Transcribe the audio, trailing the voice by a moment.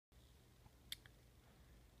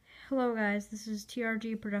Hello guys, this is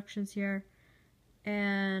TRG Productions here,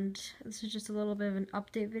 and this is just a little bit of an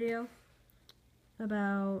update video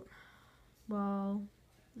about, well,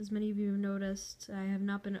 as many of you have noticed, I have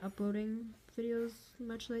not been uploading videos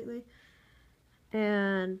much lately,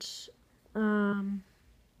 and the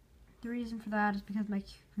reason for that is because my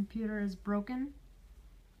computer is broken.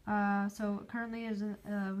 So currently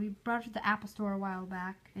we brought it to the Apple Store a while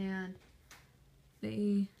back, and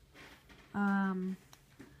they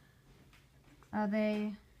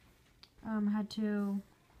had to,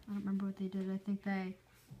 I don't remember what they did. I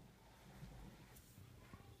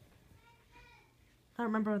don't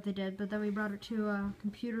remember what they did, but then we brought it to a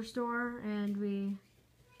computer store and we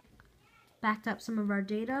backed up some of our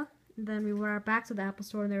data. And then we brought it back to the Apple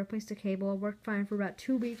Store and they replaced the cable. It worked fine for about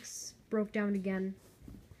 2 weeks, broke down again.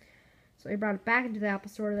 So we brought it back into the Apple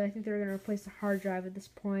Store. I think they're going to replace the hard drive at this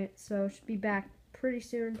point. So it should be back pretty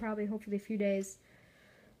soon, probably hopefully a few days.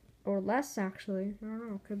 Or less, actually. I don't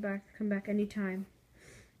know. Come back anytime.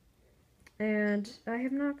 And I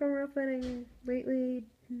have not gone rail fanning lately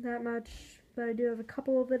that much, but I do have a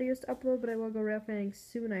couple of videos to upload, but I will go rail fanning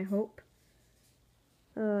soon, I hope.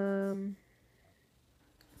 And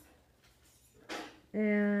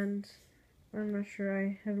I'm not sure.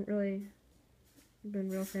 I haven't really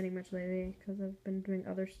been rail fanning much lately because I've been doing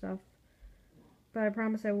other stuff. But I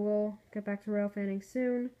promise I will get back to rail fanning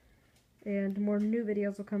soon. And more new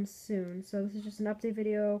videos will come soon. So this is just an update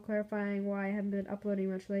video clarifying why I haven't been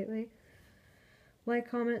uploading much lately. Like,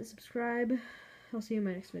 comment, subscribe. I'll see you in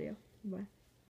my next video. Bye.